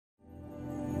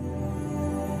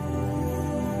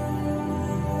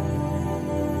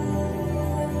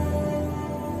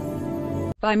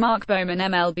By Mark Bowman,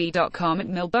 MLB.com. At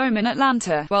Mil Bowman,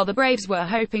 Atlanta. While the Braves were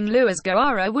hoping Luiz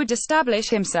Gohara would establish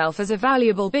himself as a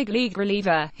valuable big league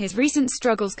reliever, his recent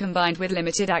struggles combined with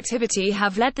limited activity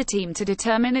have led the team to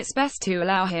determine it's best to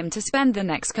allow him to spend the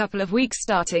next couple of weeks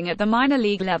starting at the minor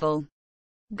league level.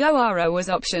 Gohara was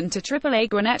optioned to Triple-A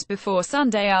Gwinnett before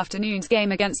Sunday afternoon's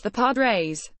game against the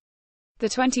Padres. The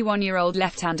 21-year-old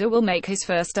left-hander will make his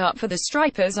first start for the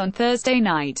Stripers on Thursday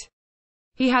night.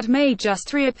 He had made just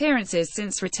 3 appearances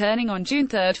since returning on June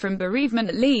 3 from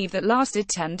bereavement leave that lasted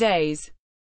 10 days.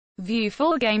 View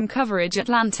full game coverage.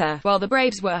 Atlanta. While the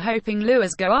Braves were hoping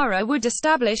Luiz Gohara would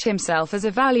establish himself as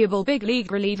a valuable big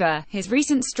league reliever, his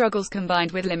recent struggles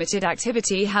combined with limited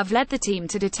activity have led the team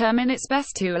to determine it's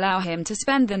best to allow him to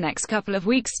spend the next couple of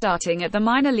weeks starting at the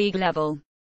minor league level.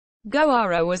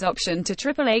 Gohara was optioned to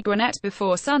Triple-A Gwinnett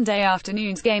before Sunday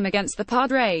afternoon's game against the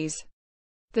Padres.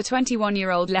 The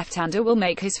 21-year-old left-hander will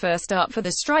make his first start for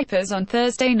the Stripers on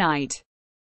Thursday night.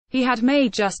 He had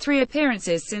made just 3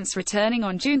 appearances since returning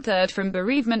on June 3 from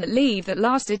bereavement leave that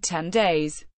lasted 10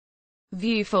 days.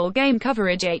 View full game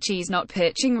coverage. He's not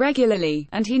pitching regularly,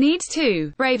 and he needs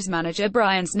to, Braves manager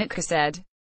Brian Snitker said.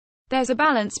 There's a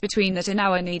balance between that and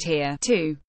our need here,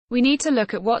 too. We need to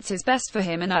look at what is best for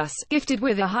him and us. Gifted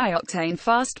with a high-octane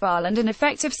fastball and an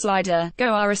effective slider,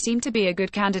 Gohara seemed to be a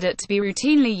good candidate to be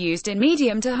routinely used in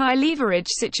medium to high leverage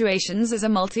situations as a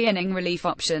multi-inning relief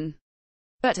option.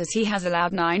 But as he has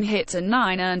allowed 9 hits and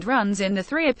 9 earned runs in the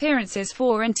 3 appearances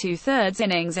 4 2/3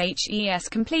 innings HES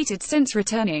completed since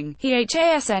returning, he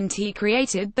hasn't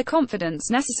created the confidence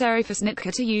necessary for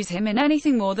Snitker to use him in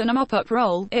anything more than a mop-up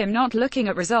role. I'm not looking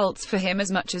at results for him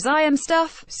as much as I am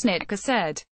stuff, Snitker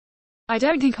said. I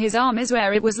don't think his arm is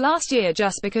where it was last year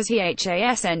just because he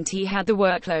hasn't had the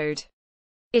workload.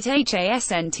 It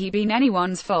hasn't been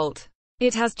anyone's fault.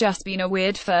 It has just been a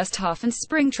weird first half and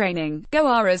spring training.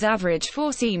 Gohara's average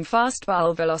four-seam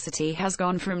fastball velocity has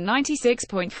gone from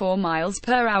 96.4 miles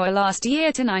per hour last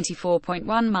year to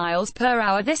 94.1 miles per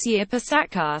hour this year per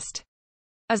StatCast,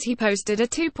 as he posted a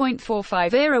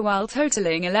 2.45 ERA while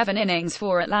totaling 11 innings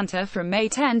for Atlanta from May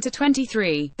 10 to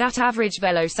 23. That average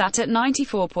velo sat at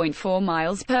 94.4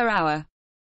 miles per hour.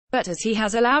 But as he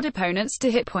has allowed opponents to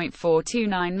hit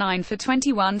 .4299 for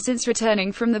 21 since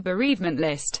returning from the bereavement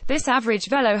list, this average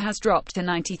velo has dropped to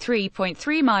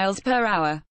 93.3 miles per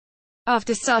hour.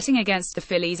 After starting against the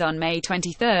Phillies on May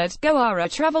 23, Gohara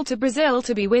traveled to Brazil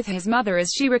to be with his mother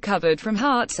as she recovered from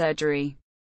heart surgery.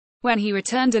 When he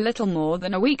returned a little more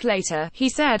than a week later, he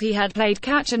said he had played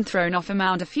catch and thrown off a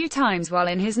mound a few times while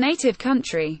in his native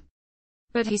country.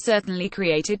 But he certainly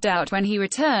created doubt when he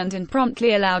returned and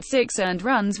promptly allowed 6 earned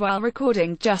runs while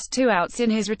recording just 2 outs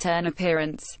in his return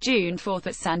appearance, June 4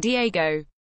 at San Diego.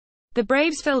 The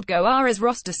Braves filled Gohara's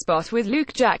roster spot with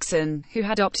Luke Jackson, who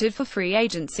had opted for free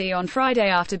agency on Friday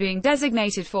after being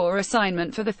designated for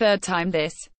assignment for the 3rd time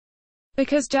this.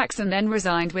 Because Jackson then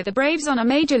resigned with the Braves on a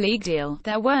major league deal,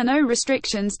 there were no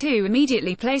restrictions to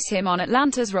immediately place him on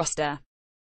Atlanta's roster.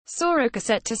 Soroka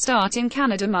set to start in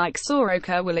Canada. Mike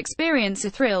Soroka will experience a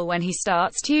thrill when he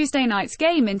starts Tuesday night's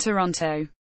game in Toronto.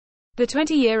 The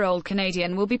 20-year-old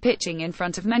Canadian will be pitching in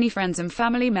front of many friends and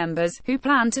family members, who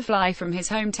plan to fly from his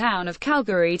hometown of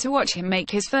Calgary to watch him make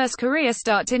his first career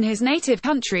start in his native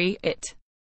country. It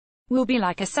will be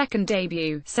like a second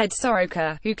debut, said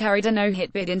Soroka, who carried a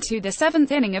no-hit bid into the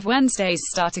 7th inning of Wednesday's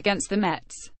start against the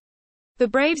Mets. The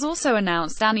Braves also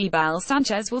announced Anibal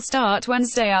Sanchez will start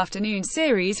Wednesday afternoon's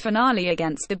series finale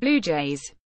against the Blue Jays.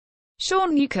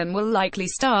 Sean Newcomb will likely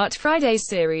start Friday's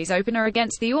series opener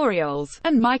against the Orioles,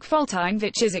 and Mike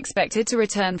Foltynewicz is expected to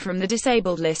return from the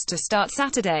disabled list to start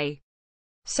Saturday.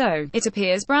 So, it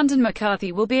appears Brandon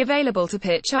McCarthy will be available to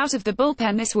pitch out of the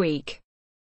bullpen this week.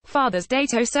 Father's Day.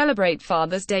 To celebrate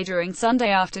Father's Day during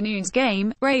Sunday afternoon's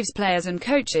game, Braves players and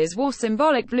coaches wore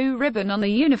symbolic blue ribbon on their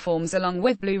uniforms along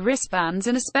with blue wristbands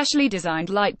and a specially designed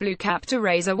light blue cap to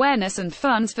raise awareness and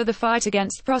funds for the fight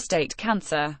against prostate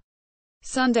cancer.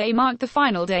 Sunday marked the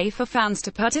final day for fans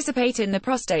to participate in the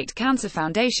Prostate Cancer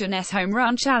Foundation's Home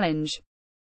Run Challenge.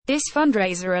 This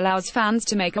fundraiser allows fans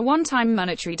to make a one-time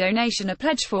monetary donation, a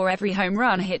pledge for every home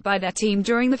run hit by their team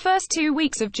during the first 2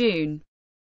 weeks of June.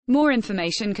 More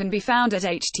information can be found at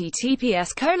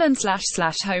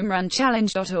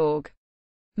https://homerunchallenge.org.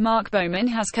 Mark Bowman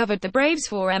has covered the Braves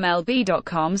for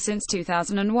MLB.com since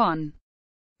 2001.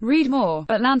 Read more.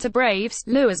 Atlanta Braves,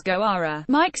 Luiz Gohara,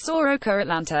 Mike Soroka.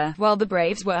 Atlanta. While the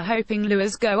Braves were hoping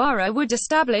Luiz Gohara would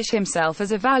establish himself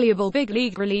as a valuable big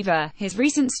league reliever, his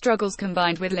recent struggles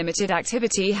combined with limited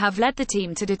activity have led the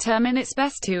team to determine it's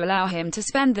best to allow him to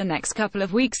spend the next couple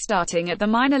of weeks starting at the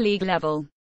minor league level.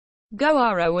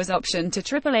 Gohara was optioned to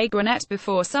AAA Gwinnett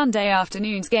before Sunday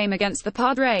afternoon's game against the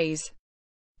Padres.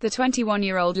 The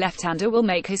 21-year-old left-hander will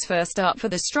make his first start for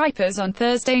the Stripers on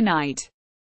Thursday night.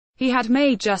 He had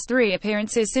made just 3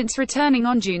 appearances since returning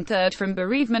on June 3 from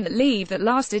bereavement leave that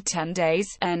lasted 10 days.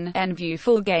 View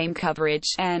full game coverage.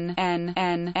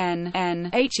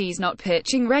 He's not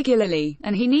pitching regularly,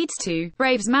 and he needs to,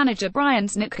 Braves manager Brian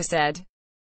Snitker said.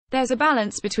 There's a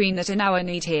balance between that and our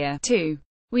need here, too.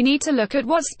 We need to look at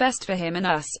what's best for him and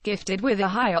us. Gifted with a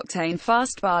high-octane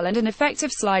fastball and an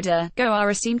effective slider,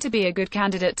 Gohara seemed to be a good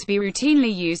candidate to be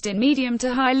routinely used in medium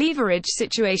to high leverage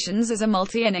situations as a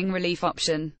multi-inning relief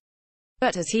option.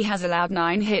 But as he has allowed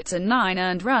 9 hits and 9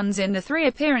 earned runs in the 3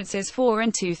 appearances 4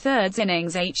 2/3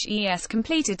 innings HES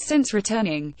completed since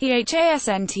returning, he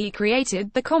hasn't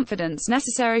created the confidence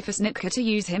necessary for Snitker to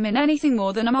use him in anything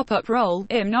more than a mop-up role.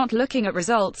 I'm not looking at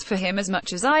results for him as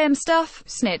much as I am stuff,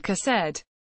 Snitker said.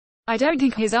 I don't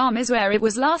think his arm is where it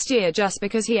was last year just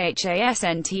because he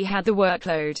hasn't had the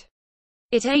workload.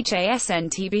 It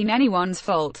hasn't been anyone's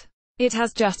fault. It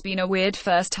has just been a weird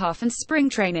first half and spring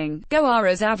training.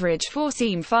 Gohara's average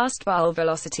four-seam fastball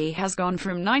velocity has gone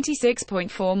from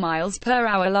 96.4 miles per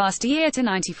hour last year to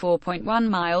 94.1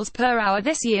 miles per hour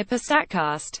this year per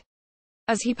StatCast,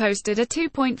 as he posted a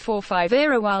 2.45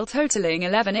 ERA while totaling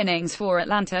 11 innings for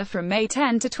Atlanta from May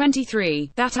 10 to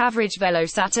 23. That average velo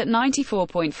sat at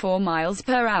 94.4 miles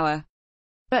per hour.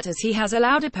 But as he has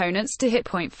allowed opponents to hit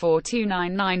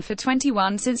 .4299 for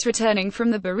 21 since returning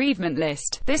from the bereavement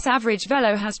list, this average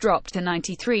velo has dropped to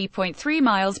 93.3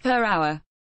 miles per hour.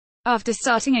 After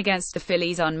starting against the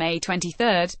Phillies on May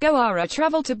 23, Gohara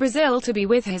traveled to Brazil to be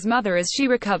with his mother as she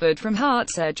recovered from heart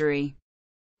surgery.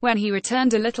 When he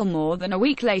returned a little more than a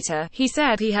week later, he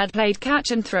said he had played catch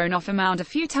and thrown off a mound a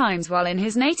few times while in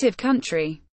his native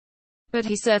country. But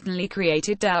he certainly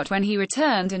created doubt when he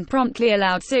returned and promptly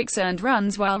allowed 6 earned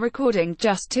runs while recording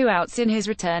just 2 outs in his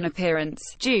return appearance,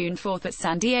 June 4 at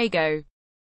San Diego.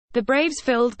 The Braves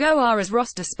filled Gohara's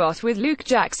roster spot with Luke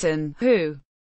Jackson, who